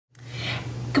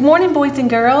Good morning, boys and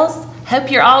girls. Hope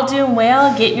you're all doing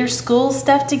well, getting your school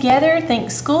stuff together.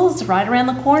 Think school's right around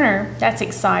the corner. That's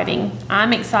exciting.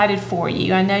 I'm excited for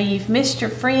you. I know you've missed your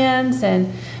friends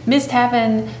and missed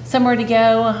having somewhere to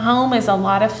go. Home is a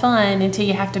lot of fun until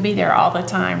you have to be there all the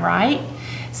time, right?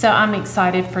 So I'm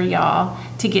excited for y'all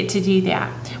to get to do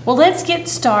that. Well, let's get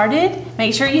started.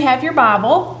 Make sure you have your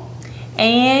Bible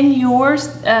and your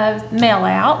mail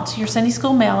out, your Sunday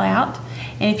school mail out.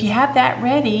 And if you have that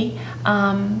ready,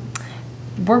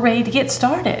 we're ready to get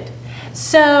started.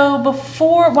 So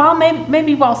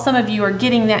maybe while some of you are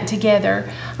getting that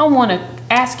together, I want to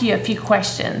ask you a few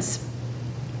questions.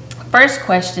 First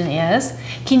question is,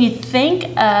 can you think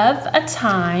of a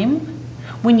time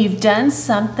when you've done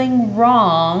something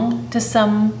wrong to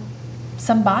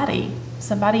somebody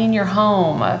in your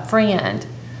home, a friend?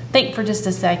 Think for just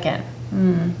a second.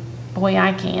 Boy,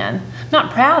 I can. I'm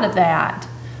not proud of that,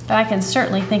 but I can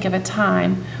certainly think of a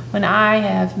time when I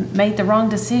have made the wrong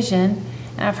decision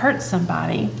and I've hurt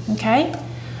somebody, okay?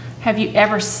 Have you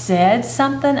ever said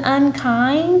something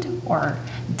unkind or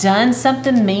done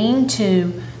something mean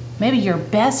to maybe your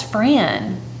best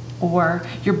friend or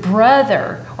your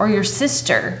brother or your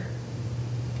sister?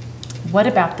 What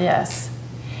about this?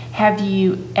 Have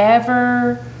you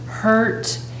ever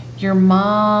hurt your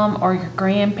mom or your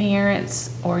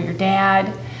grandparents or your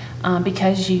dad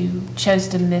because you chose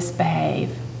to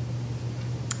misbehave?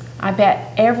 I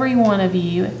bet every one of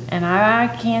you, and I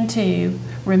can too,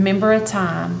 remember a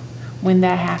time when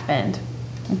that happened,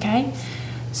 okay?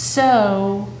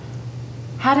 So,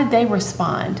 how did they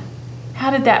respond?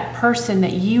 How did that person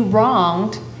that you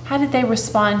wronged, how did they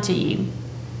respond to you?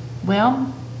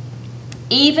 Well,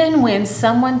 even when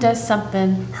someone does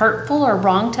something hurtful or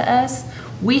wrong to us,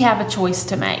 we have a choice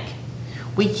to make.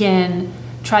 We can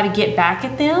try to get back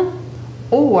at them,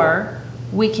 or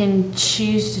we can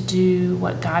choose to do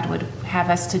what God would have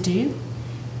us to do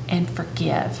and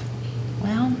forgive.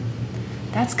 Well,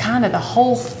 that's kind of the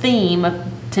whole theme of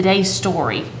today's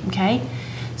story, okay?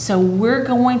 So we're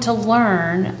going to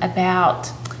learn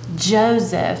about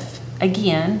Joseph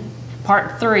again,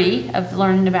 part 3 of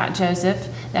learning about Joseph,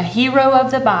 the hero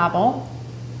of the Bible.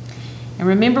 And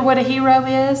remember what a hero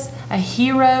is? A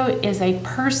hero is a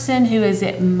person who is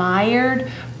admired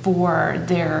for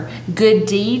their good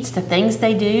deeds, the things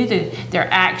they do,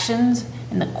 their actions,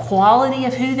 and the quality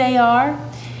of who they are.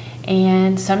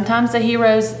 And sometimes the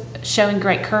hero's showing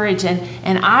great courage.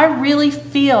 And I really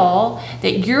feel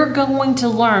that you're going to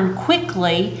learn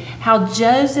quickly how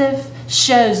Joseph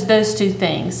shows those two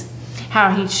things.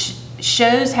 How he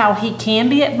shows how he can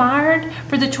be admired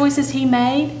for the choices he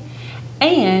made.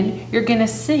 And you're going to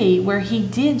see where he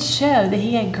did show that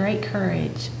he had great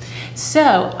courage.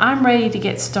 So I'm ready to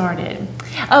get started.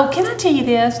 Oh, can I tell you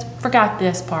this? Forgot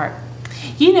this part.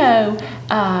 You know,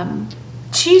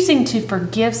 choosing to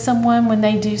forgive someone when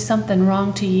they do something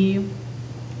wrong to you,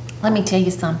 let me tell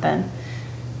you something.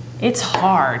 It's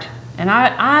hard. And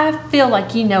I feel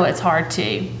like you know it's hard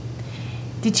too.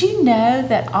 Did you know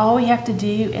that all we have to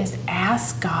do is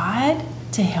ask God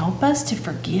to help us to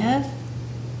forgive?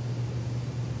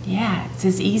 Yeah, it's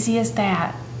as easy as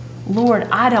that. Lord,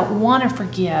 I don't want to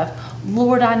forgive.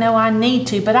 Lord, I know I need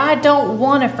to, but I don't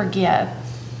want to forgive.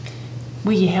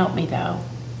 Will you help me though?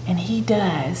 And he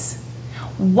does.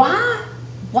 Why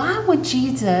would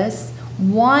Jesus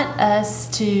want us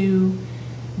to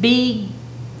be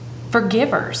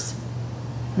forgivers?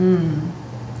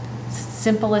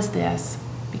 Simple as this.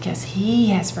 Because he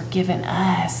has forgiven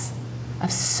us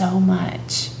of so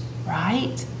much,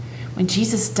 right? When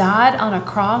Jesus died on a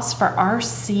cross for our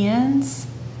sins,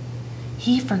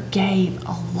 he forgave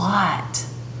a lot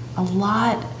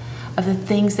of the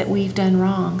things that we've done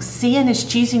wrong. Sin is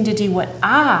choosing to do what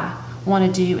I want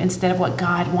to do instead of what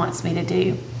God wants me to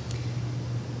do.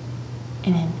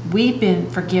 And we've been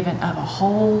forgiven of a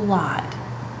whole lot.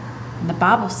 And the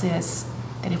Bible says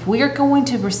that if we are going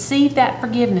to receive that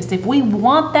forgiveness, if we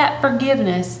want that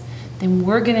forgiveness, then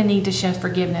we're going to need to show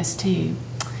forgiveness too.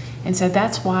 And so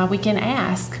that's why we can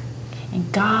ask.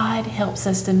 And God helps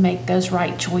us to make those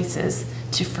right choices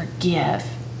to forgive.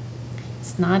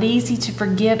 It's not easy to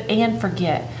forgive and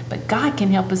forget, but God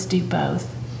can help us do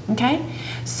both. Okay?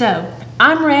 So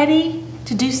I'm ready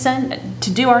to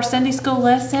do our Sunday school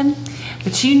lesson,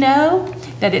 but you know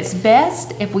that it's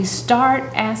best if we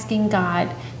start asking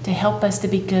God to help us to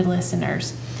be good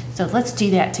listeners. So let's do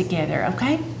that together,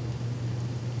 okay?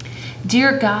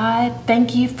 Dear God,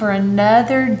 thank you for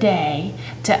another day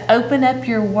to open up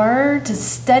your word, to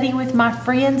study with my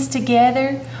friends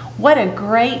together. What a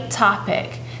great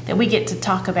topic that we get to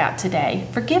talk about today,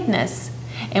 forgiveness.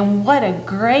 And what a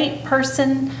great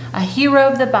person, a hero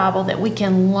of the Bible, that we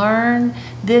can learn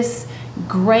this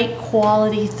great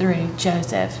quality through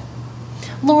Joseph.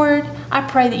 Lord, I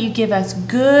pray that you give us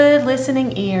good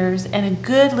listening ears and a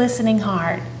good listening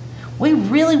heart. We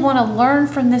really want to learn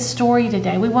from this story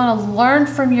today. We want to learn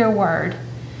from your word.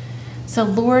 So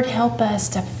Lord, help us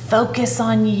to focus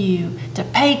on you, to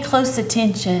pay close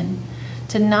attention,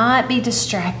 to not be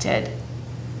distracted,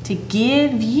 to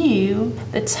give you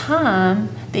the time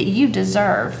that you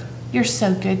deserve. You're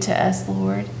so good to us,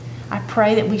 Lord. I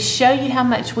pray that we show you how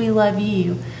much we love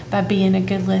you by being a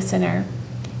good listener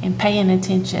and paying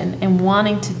attention and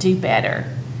wanting to do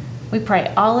better. We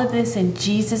pray all of this in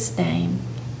Jesus' name.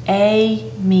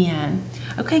 Amen.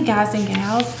 Okay, guys and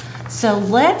gals, so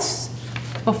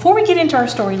before we get into our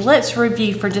story, let's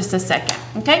review for just a second,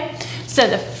 okay? So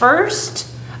the first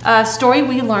story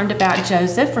we learned about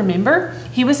Joseph, remember,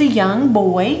 he was a young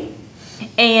boy,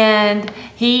 and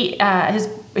he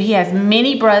has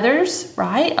many brothers,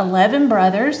 right? 11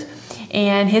 brothers,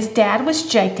 and his dad was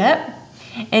Jacob,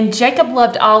 and Jacob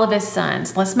loved all of his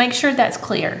sons. Let's make sure that's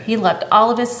clear. He loved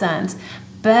all of his sons,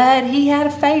 but he had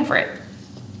a favorite,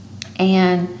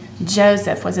 and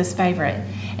Joseph was his favorite.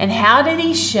 And how did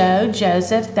he show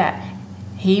Joseph that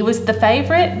he was the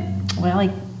favorite? Well,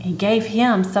 he gave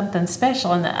him something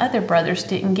special, and the other brothers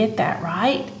didn't get that,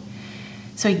 right?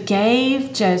 So he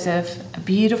gave Joseph a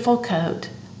beautiful coat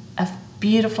of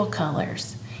beautiful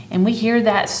colors. And we hear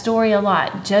that story a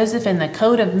lot. Joseph in the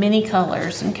coat of many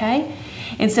colors, okay?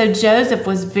 And so Joseph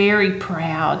was very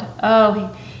proud.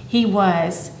 Oh, he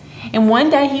was. And one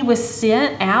day he was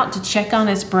sent out to check on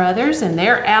his brothers, and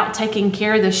they're out taking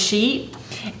care of the sheep.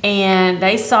 And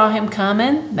they saw him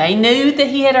coming. They knew that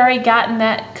he had already gotten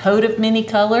that coat of many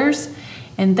colors,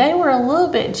 and they were a little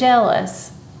bit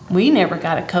jealous. We never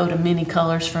got a coat of many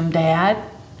colors from Dad.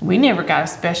 We never got a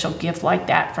special gift like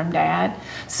that from Dad.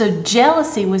 So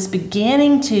jealousy was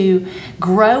beginning to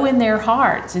grow in their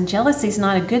hearts, and jealousy is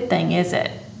not a good thing, is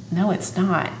it? No, it's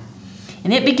not.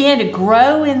 And it began to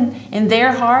grow in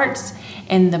their hearts,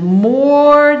 and the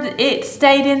more it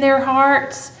stayed in their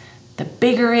hearts, the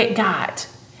bigger it got.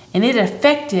 And it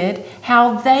affected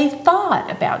how they thought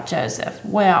about Joseph.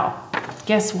 Well,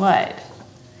 guess what?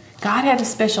 God had a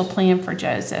special plan for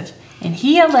Joseph, and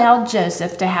he allowed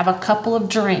Joseph to have a couple of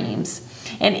dreams.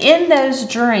 And in those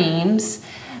dreams,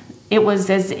 it was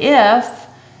as if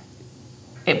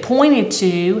it pointed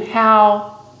to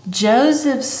how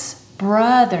Joseph's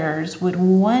brothers would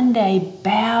one day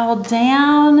bow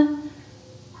down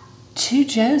to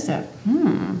Joseph.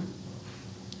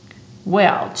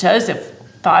 Well, Joseph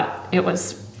thought it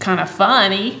was kind of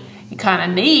funny and kind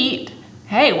of neat.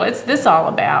 Hey, what's this all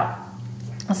about?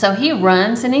 So he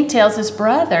runs and he tells his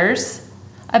brothers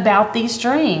about these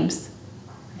dreams.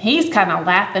 He's kind of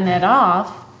laughing it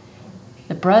off.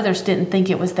 The brothers didn't think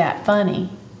it was that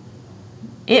funny.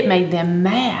 It made them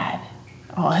mad.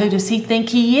 Oh, who does he think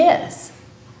he is?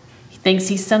 He thinks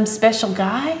he's some special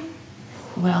guy?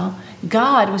 Well,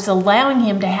 God was allowing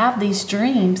him to have these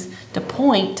dreams to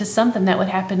point to something that would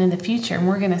happen in the future, and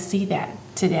we're going to see that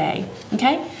today,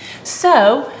 okay?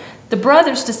 So the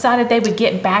brothers decided they would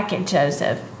get back at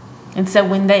Joseph, and so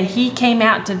when he came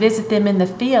out to visit them in the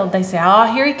field, they said,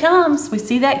 oh, here he comes. We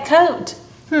see that coat.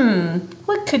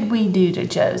 What could we do to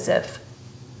Joseph?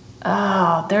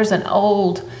 Oh, there's an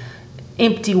old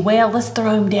empty well. Let's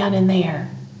throw him down in there.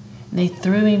 And they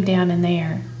threw him down in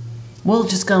there. We're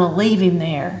just going to leave him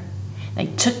there. They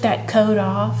took that coat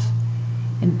off,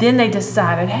 and then they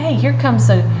decided, hey, here comes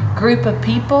a group of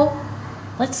people.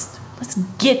 Let's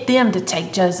get them to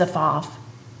take Joseph off.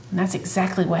 And that's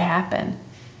exactly what happened.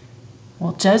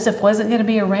 Well, Joseph wasn't going to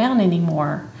be around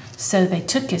anymore, so they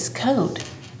took his coat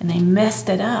and they messed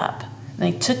it up. And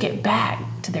they took it back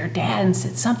to their dad and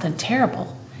said, something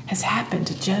terrible has happened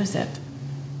to Joseph.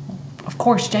 Of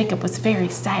course, Jacob was very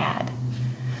sad.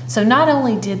 So not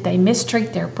only did they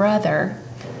mistreat their brother,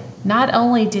 not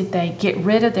only did they get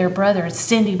rid of their brother and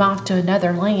send him off to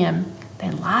another land, they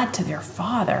lied to their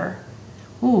father.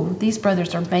 Ooh, these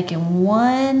brothers are making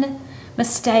one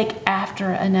mistake after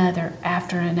another,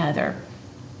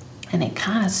 And it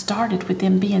kind of started with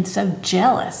them being so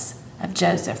jealous of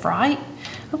Joseph, right?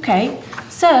 Okay,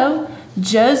 so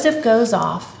Joseph goes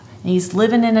off. And he's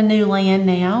living in a new land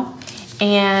now.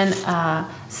 And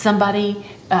somebody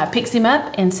picks him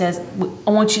up and says, I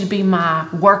want you to be my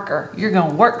worker. You're going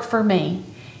to work for me.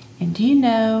 And do you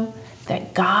know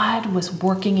that God was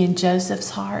working in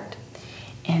Joseph's heart?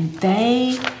 And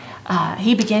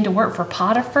he began to work for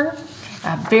Potiphar,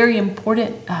 a very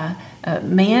important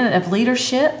man of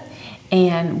leadership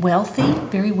and wealthy,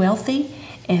 very wealthy.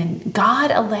 And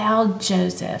God allowed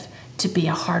Joseph to be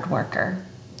a hard worker.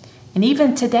 And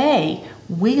even today,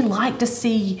 we like to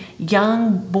see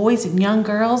young boys and young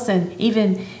girls and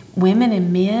even women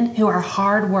and men who are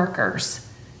hard workers.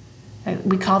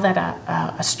 We call that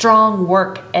a strong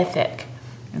work ethic.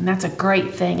 And that's a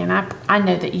great thing. And I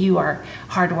know that you are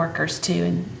hard workers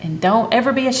too. And don't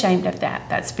ever be ashamed of that.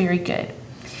 That's very good.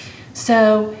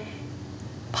 So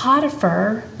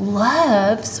Potiphar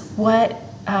loves what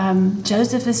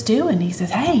Joseph is doing. He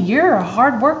says, hey, you're a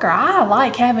hard worker. I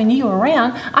like having you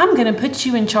around. I'm going to put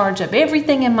you in charge of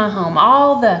everything in my home.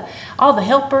 All the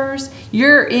helpers,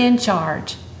 you're in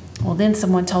charge. Well, then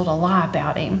someone told a lie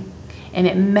about him. And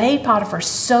it made Potiphar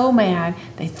so mad,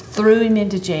 they threw him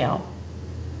into jail.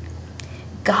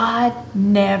 God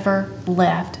never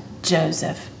left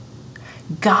Joseph.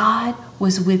 God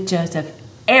was with Joseph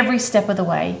every step of the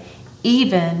way,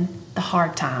 even the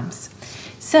hard times.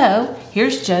 So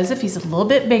here's Joseph. He's a little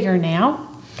bit bigger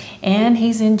now, and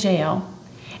he's in jail.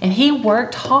 And he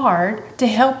worked hard to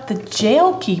help the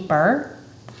jail keeper,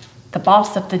 the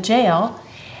boss of the jail.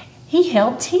 He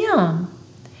helped him.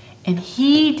 And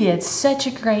he did such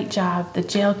a great job. The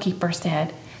jail keeper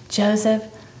said, Joseph,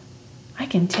 I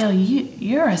can tell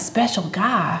you're a special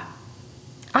guy.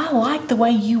 I like the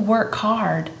way you work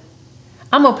hard.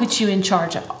 I'm going to put you in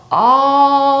charge of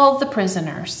all the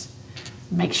prisoners.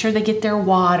 Make sure they get their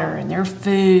water and their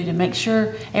food and make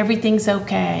sure everything's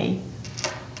okay.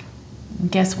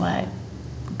 And guess what?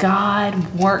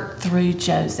 God worked through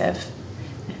Joseph.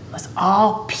 It was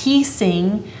all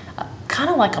piecing, kind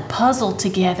of like a puzzle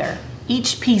together.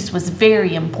 Each piece was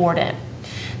very important.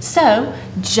 So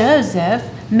Joseph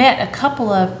met a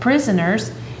couple of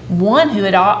prisoners, one who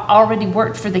had already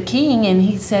worked for the king, and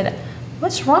he said,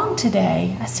 what's wrong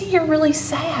today? I see you're really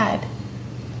sad.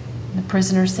 And the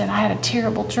prisoner said, I had a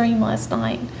terrible dream last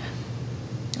night.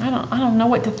 I don't know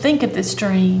what to think of this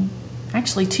dream.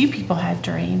 Actually, two people had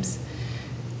dreams.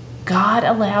 God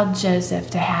allowed Joseph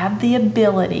to have the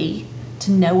ability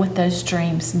to know what those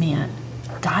dreams meant.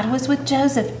 God was with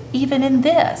Joseph even in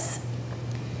this.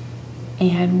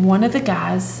 And one of the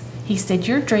guys, he said,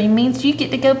 your dream means you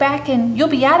get to go back and you'll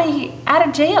be out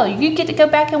of jail. You get to go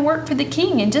back and work for the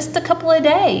king in just a couple of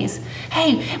days.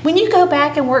 Hey, when you go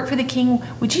back and work for the king,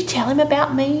 would you tell him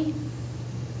about me?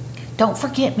 Don't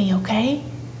forget me, okay?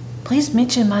 Please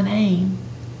mention my name.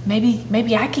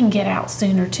 Maybe I can get out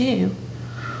sooner too.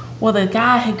 Well, the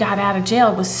guy who got out of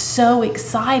jail was so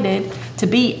excited to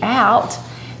be out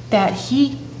that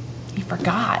he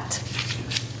forgot.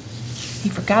 He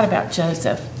forgot about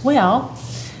Joseph. Well,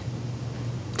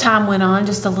 time went on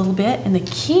just a little bit, and the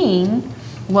king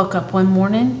woke up one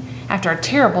morning after a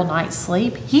terrible night's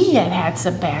sleep. He had had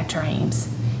some bad dreams,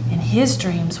 and his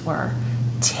dreams were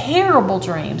terrible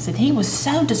dreams, and he was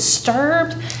so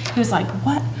disturbed. He was like,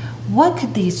 what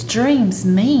could these dreams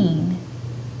mean?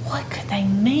 What could they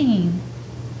mean?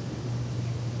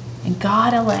 And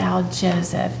God allowed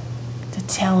Joseph to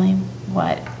tell him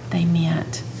what they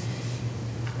meant.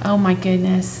 Oh my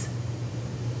goodness.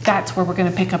 That's where we're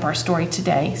going to pick up our story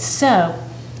today. So,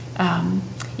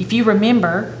 if you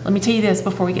remember, let me tell you this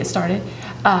before we get started.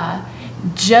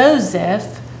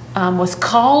 Joseph was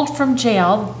called from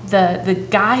jail. The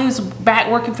guy who's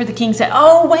back working for the king said,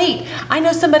 oh, wait, I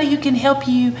know somebody who can help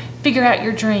you figure out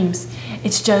your dreams.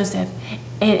 It's Joseph,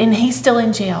 and he's still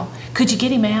in jail. Could you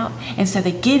get him out? And so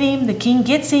they get him, the king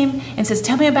gets him and says,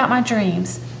 tell me about my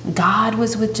dreams. God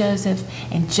was with Joseph,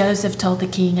 and Joseph told the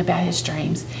king about his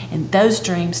dreams. And those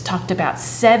dreams talked about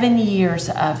 7 years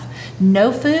of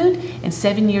no food and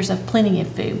 7 years of plenty of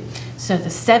food. So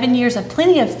the 7 years of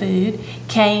plenty of food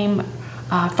came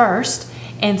first.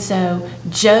 And so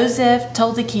Joseph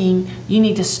told the king, you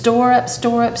need to store up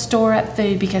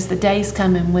food, because the day's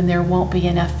coming when there won't be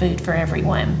enough food for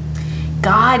everyone.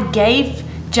 God gave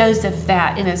Joseph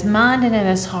that in his mind and in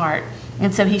his heart.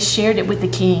 And so he shared it with the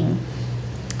king.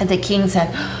 And the king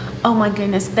said, oh my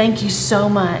goodness, thank you so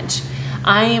much.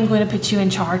 I am going to put you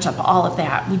in charge of all of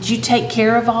that. Would you take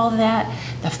care of all of that?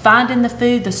 The finding the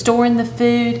food, the storing the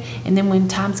food, and then when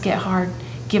times get hard,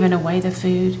 giving away the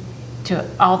food to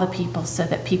all the people so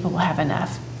that people will have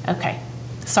enough. Okay,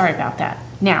 sorry about that.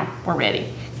 Now we're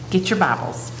ready. Get your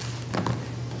Bibles.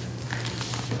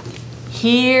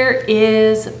 Here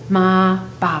is my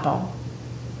Bible.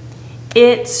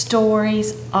 Its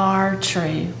stories are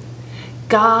true.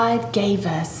 God gave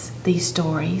us these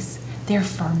stories. They're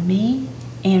for me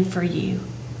and for you.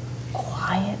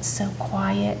 Quiet, so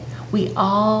quiet. We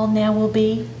all now will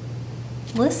be,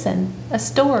 listen, a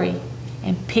story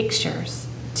and pictures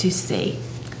to see.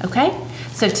 Okay?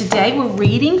 So today we're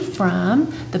reading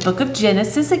from the book of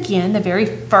Genesis again, the very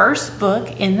first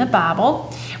book in the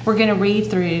Bible. We're going to read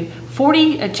through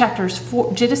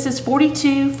Genesis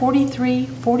 42, 43,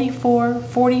 44,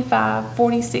 45,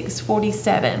 46,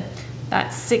 47.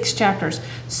 That's 6 chapters.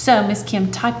 So Miss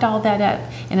Kim typed all that up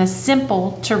in a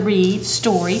simple to read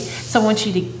story. So I want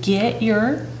you to get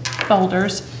your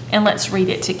folders and let's read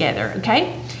it together,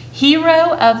 okay?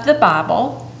 Hero of the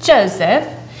Bible, Joseph,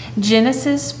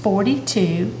 Genesis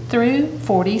 42 through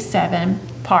 47,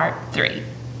 part 3.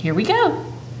 Here we go.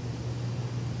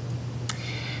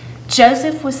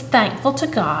 Joseph was thankful to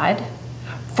God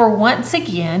for once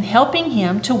again helping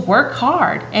him to work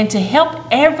hard and to help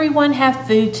everyone have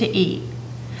food to eat.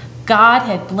 God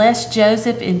had blessed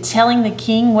Joseph in telling the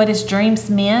king what his dreams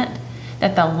meant,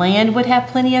 that the land would have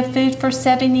plenty of food for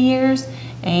 7 years,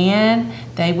 and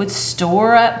they would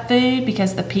store up food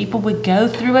because the people would go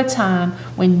through a time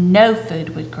when no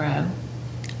food would grow.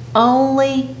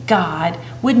 Only God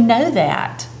would know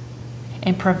that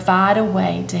and provide a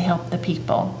way to help the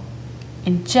people.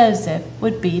 And Joseph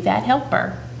would be that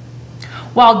helper.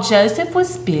 While Joseph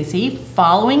was busy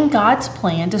following God's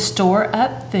plan to store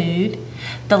up food,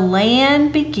 the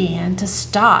land began to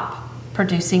stop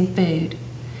producing food.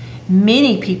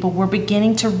 Many people were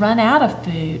beginning to run out of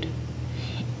food.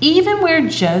 Even where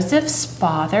Joseph's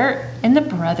father and the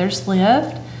brothers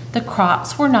lived, the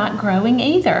crops were not growing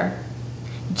either.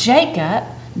 Jacob,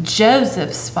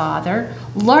 Joseph's father,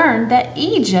 learned that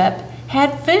Egypt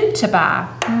had food to buy.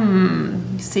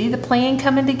 You see the plan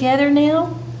coming together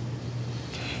now?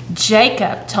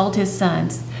 Jacob told his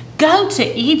sons, "Go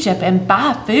to Egypt and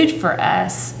buy food for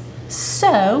us."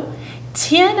 So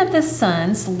 10 of the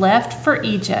sons left for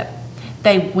Egypt.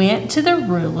 They went to the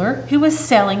ruler who was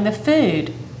selling the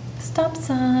food. Stop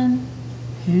sign.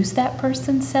 Who's that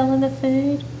person selling the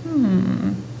food?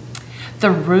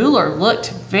 The ruler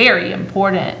looked very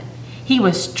important. He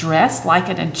was dressed like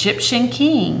an Egyptian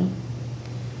king.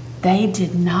 They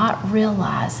did not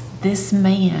realize this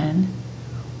man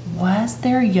was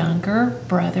their younger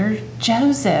brother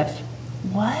Joseph.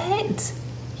 What?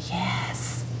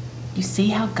 Yes. You see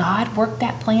how God worked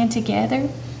that plan together?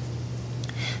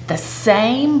 The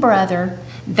same brother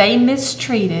they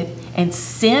mistreated and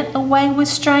sent away with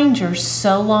strangers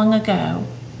so long ago.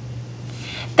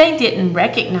 They didn't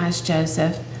recognize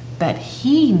Joseph, but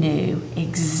he knew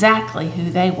exactly who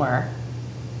they were.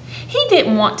 He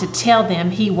didn't want to tell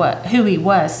them who he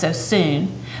was so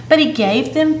soon, but he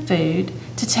gave them food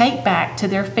to take back to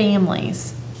their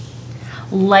families.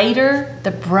 Later,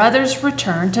 the brothers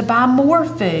returned to buy more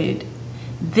food.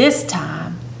 This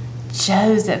time,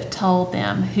 Joseph told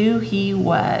them who he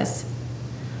was.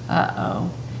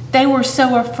 They were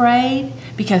so afraid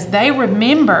because they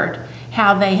remembered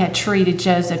how they had treated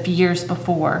Joseph years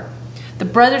before. The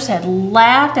brothers had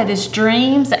laughed at his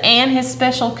dreams and his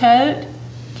special coat,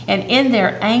 and in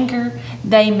their anger,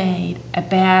 they made a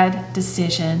bad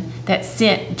decision that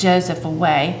sent Joseph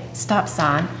away. Stop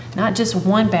sign. Not just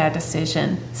one bad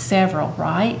decision, several,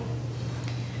 right?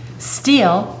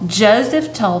 Still,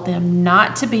 Joseph told them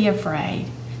not to be afraid,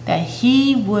 that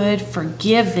he would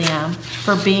forgive them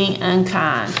for being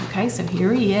unkind. Okay, so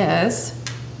here he is.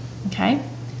 Okay?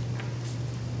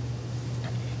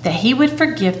 That he would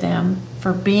forgive them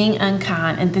for being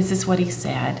unkind, and this is what he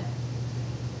said.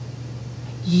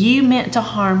 "You meant to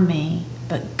harm me,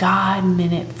 but God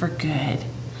meant it for good."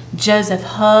 Joseph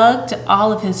hugged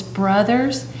all of his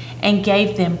brothers and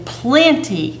gave them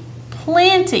plenty,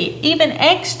 even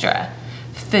extra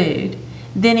food.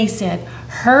 Then he said,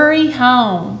 "Hurry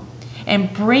home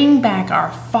and bring back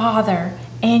our father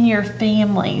and your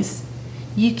families.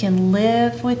 You can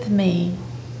live with me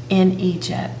in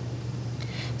Egypt."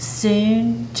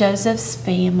 Soon, Joseph's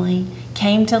family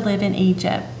came to live in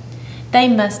Egypt. They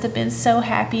must have been so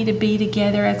happy to be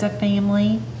together as a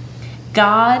family.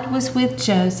 God was with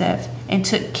Joseph and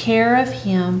took care of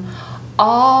him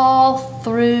all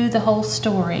through the whole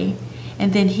story,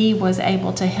 and then he was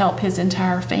able to help his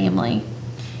entire family.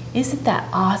 Isn't that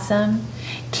awesome?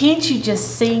 Can't you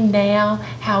just see now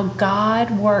how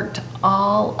God worked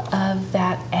all of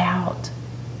that out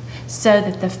so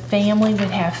that the family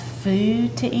would have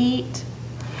food to eat?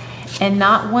 And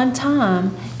not one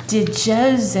time did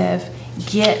Joseph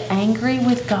get angry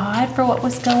with God for what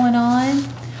was going on,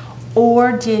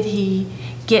 or did he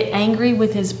get angry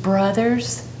with his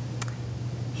brothers?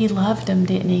 He loved them,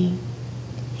 didn't he?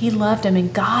 He loved them,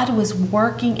 and God was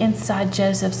working inside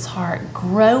Joseph's heart,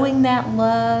 growing that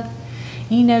love.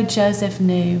 You know, Joseph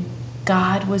knew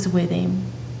God was with him.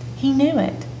 He knew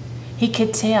it. He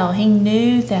could tell. He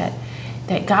knew that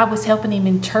God was helping him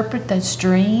interpret those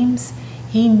dreams.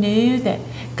 He knew that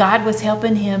God was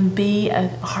helping him be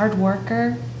a hard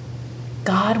worker.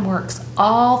 God works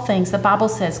all things. The Bible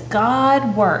says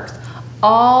God works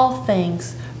all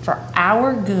things for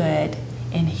our good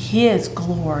and His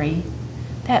glory.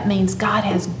 That means God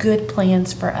has good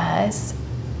plans for us.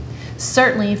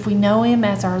 Certainly, if we know Him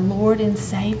as our Lord and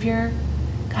Savior,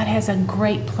 God has a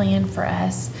great plan for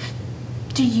us.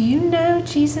 Do you know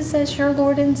Jesus as your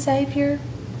Lord and Savior?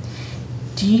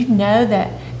 Do you know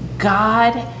that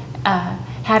God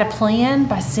had a plan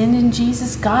by sending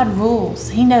Jesus? God rules.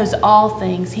 He knows all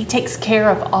things. He takes care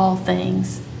of all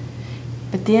things.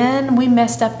 But then we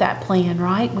messed up that plan,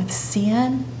 right? With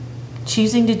sin,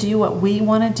 choosing to do what we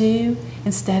want to do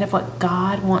instead of what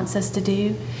God wants us to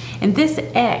do. And this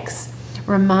X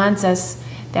reminds us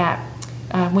that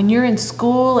when you're in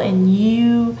school and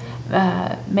you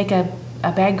make a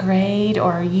bad grade,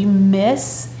 or you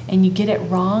miss and you get it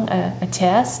wrong, a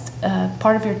test,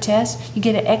 part of your test, you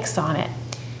get an X on it.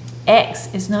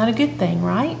 X is not a good thing,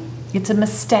 right? It's a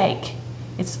mistake.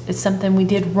 It's something we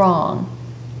did wrong.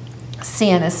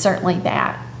 Sin is certainly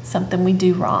that, something we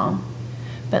do wrong.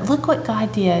 But look what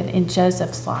God did in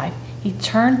Joseph's life. He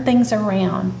turned things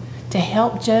around to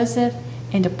help Joseph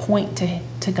and to point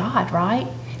to God, right?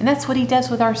 And that's what He does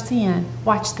with our sin.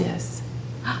 Watch this.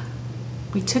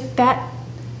 We took that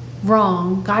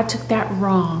wrong, God took that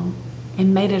wrong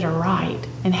and made it a right.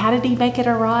 And how did He make it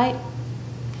a right?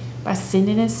 By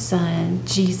sending His Son,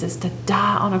 Jesus, to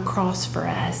die on a cross for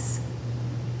us.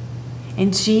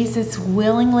 And Jesus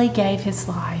willingly gave His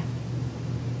life.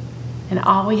 And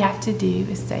all we have to do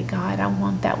is say, God, I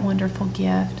want that wonderful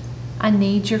gift. I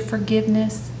need your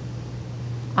forgiveness.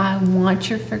 I want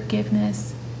your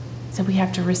forgiveness. So we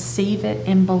have to receive it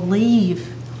and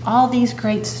believe. All these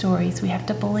great stories, we have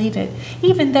to believe it.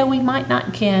 Even though we might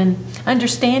not can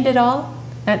understand it all,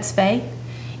 that's faith.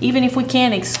 Even if we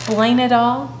can't explain it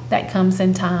all, that comes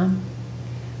in time.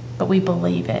 But we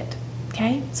believe it,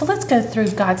 okay? So let's go through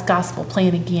God's gospel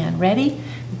plan again. Ready?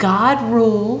 God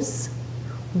rules,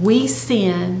 we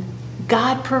sin,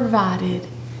 God provided,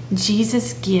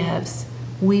 Jesus gives,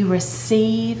 we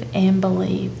receive and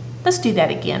believe. Let's do that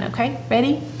again, okay?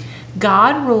 Ready?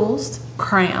 God rules,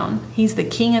 crown. He's the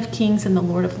King of Kings and the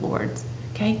Lord of Lords.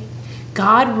 Okay?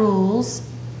 God rules.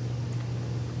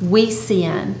 We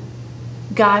sin.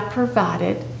 God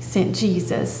provided, sent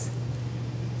Jesus.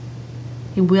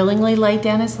 He willingly laid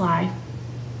down His life.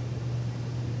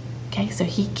 Okay, so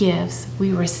He gives.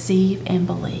 We receive and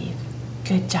believe.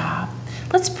 Good job.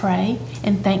 Let's pray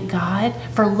and thank God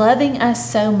for loving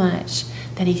us so much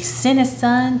that He sent His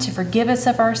Son to forgive us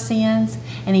of our sins,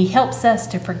 and He helps us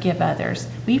to forgive others.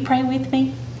 Will you pray with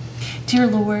me? Dear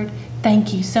Lord,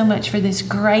 thank you so much for this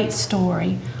great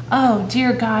story. Oh,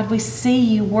 dear God, we see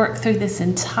you work through this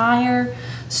entire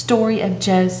story of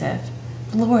Joseph.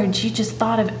 Lord, you just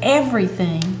thought of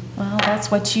everything. Well, that's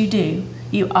what you do.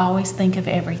 You always think of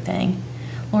everything.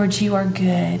 Lord, you are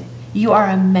good. You are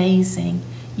amazing.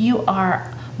 You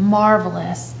are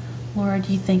marvelous. Lord,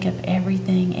 you think of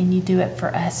everything and you do it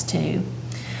for us too.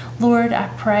 Lord, I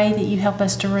pray that you help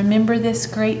us to remember this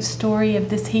great story of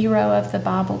this hero of the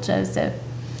Bible, Joseph.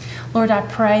 Lord, I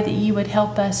pray that you would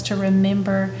help us to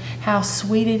remember how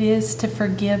sweet it is to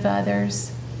forgive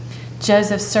others.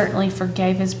 Joseph certainly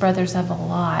forgave his brothers of a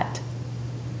lot.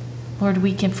 Lord,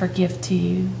 we can forgive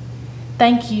too.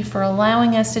 Thank you for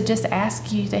allowing us to just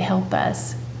ask you to help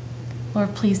us.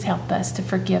 Lord, please help us to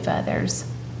forgive others.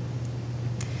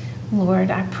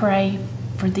 Lord, I pray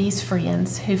for these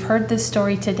friends who've heard this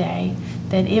story today,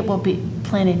 that it will be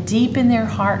planted deep in their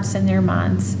hearts and their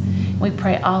minds. We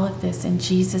pray all of this in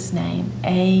Jesus' name.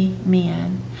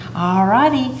 Amen. All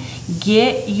righty.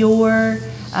 Get your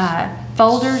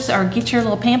folders or get your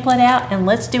little pamphlet out and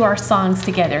let's do our songs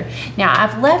together. Now,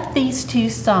 I've left these two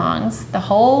songs, the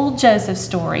whole Joseph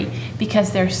story,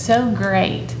 because they're so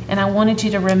great and I wanted you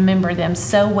to remember them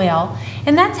so well.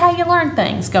 And that's how you learn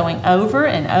things, going over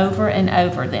and over and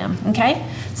over them, okay?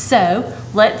 So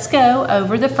let's go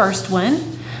over the first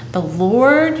one. The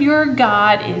Lord your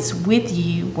God is with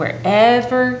you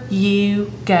wherever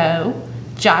you go.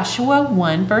 Joshua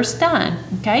 1 verse 9,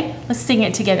 okay? Let's sing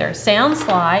it together. Sounds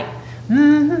like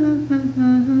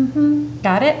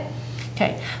got it?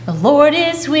 Okay. The Lord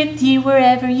is with you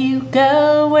wherever you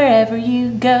go, wherever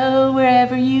you go,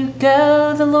 wherever you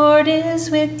go. The Lord is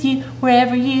with you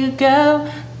wherever you go.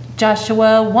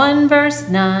 Joshua 1 verse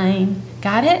 9.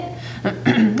 Got it?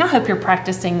 I hope you're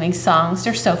practicing these songs.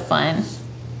 They're so fun.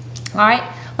 All right,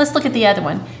 let's look at the other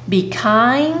one. Be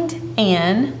kind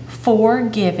and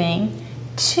forgiving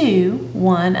to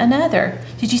one another.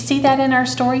 Did you see that in our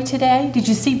story today? Did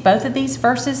you see both of these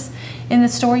verses in the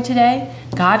story today?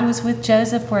 God was with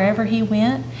Joseph wherever he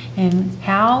went, and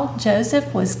how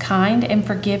Joseph was kind and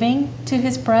forgiving to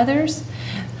his brothers.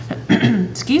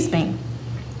 Excuse me.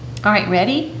 All right,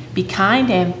 ready? Be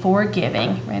kind and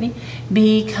forgiving. Ready?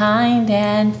 Be kind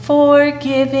and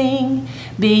forgiving.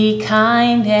 Be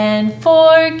kind and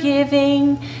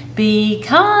forgiving. Be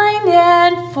kind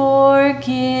and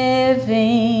forgiving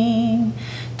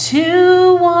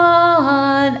to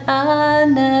one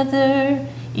another.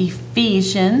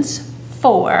 Ephesians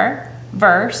 4,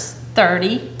 verse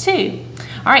 32.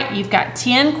 All right, you've got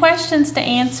 10 questions to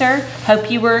answer. Hope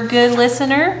you were a good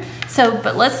listener.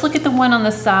 But let's look at the one on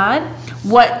the side.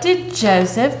 What did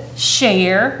Joseph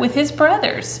share with his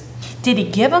brothers? Did he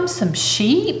give them some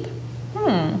sheep?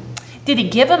 Did he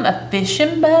give them a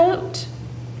fishing boat?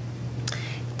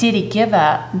 Did he give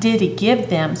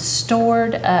them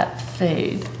stored up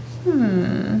food?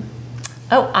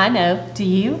 Oh, I know. Do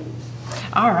you?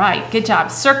 All right, good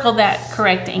job. Circle that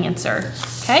correct answer.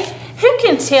 Okay. Who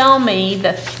can tell me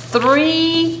the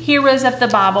 3 heroes of the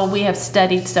Bible we have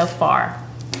studied so far?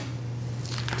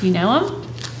 Do you know them?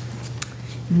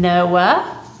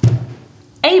 Noah,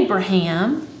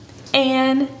 Abraham,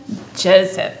 and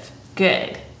Joseph.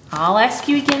 Good. I'll ask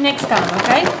you again next time,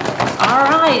 okay? All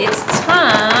right, it's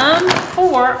time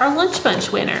for our Lunch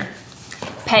Bunch winner.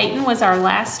 Peyton was our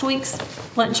last week's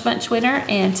Lunch Bunch winner,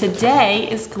 and today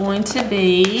is going to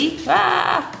be,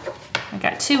 I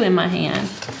got 2 in my hand.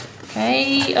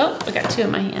 Okay, oh, I got 2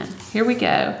 in my hand. Here we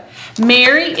go.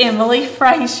 Mary Emily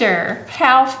Frazier.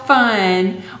 How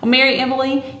fun. Well, Mary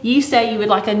Emily, you say you would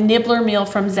like a nibbler meal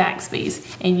from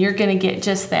Zaxby's, and you're going to get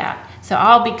just that. So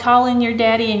I'll be calling your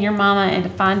daddy and your mama and to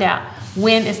find out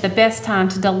when is the best time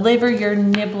to deliver your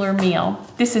nibbler meal.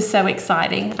 This is so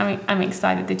exciting. I'm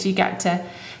excited that you got to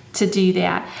do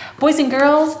that. Boys and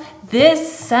girls,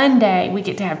 this Sunday we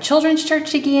get to have children's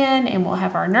church again, and we'll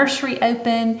have our nursery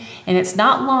open, and it's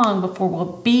not long before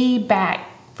we'll be back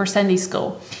for Sunday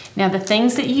school. Now, the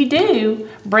things that you do,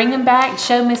 bring them back,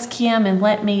 show Miss Kim, and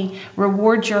let me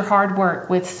reward your hard work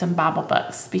with some Bible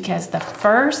books, because the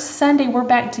first Sunday we're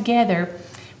back together,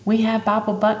 we have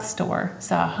Bible Buck Store.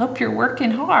 So I hope you're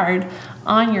working hard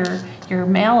on your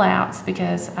mail outs,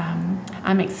 because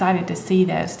I'm excited to see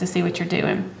those, to see what you're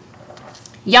doing.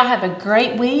 Y'all have a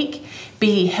great week.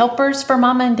 Be helpers for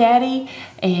Mama and Daddy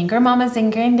and grandmamas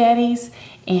and granddaddies,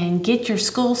 and get your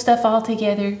school stuff all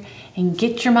together and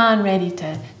get your mind ready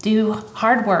to do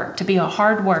hard work, to be a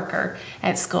hard worker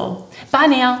at school. Bye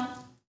now.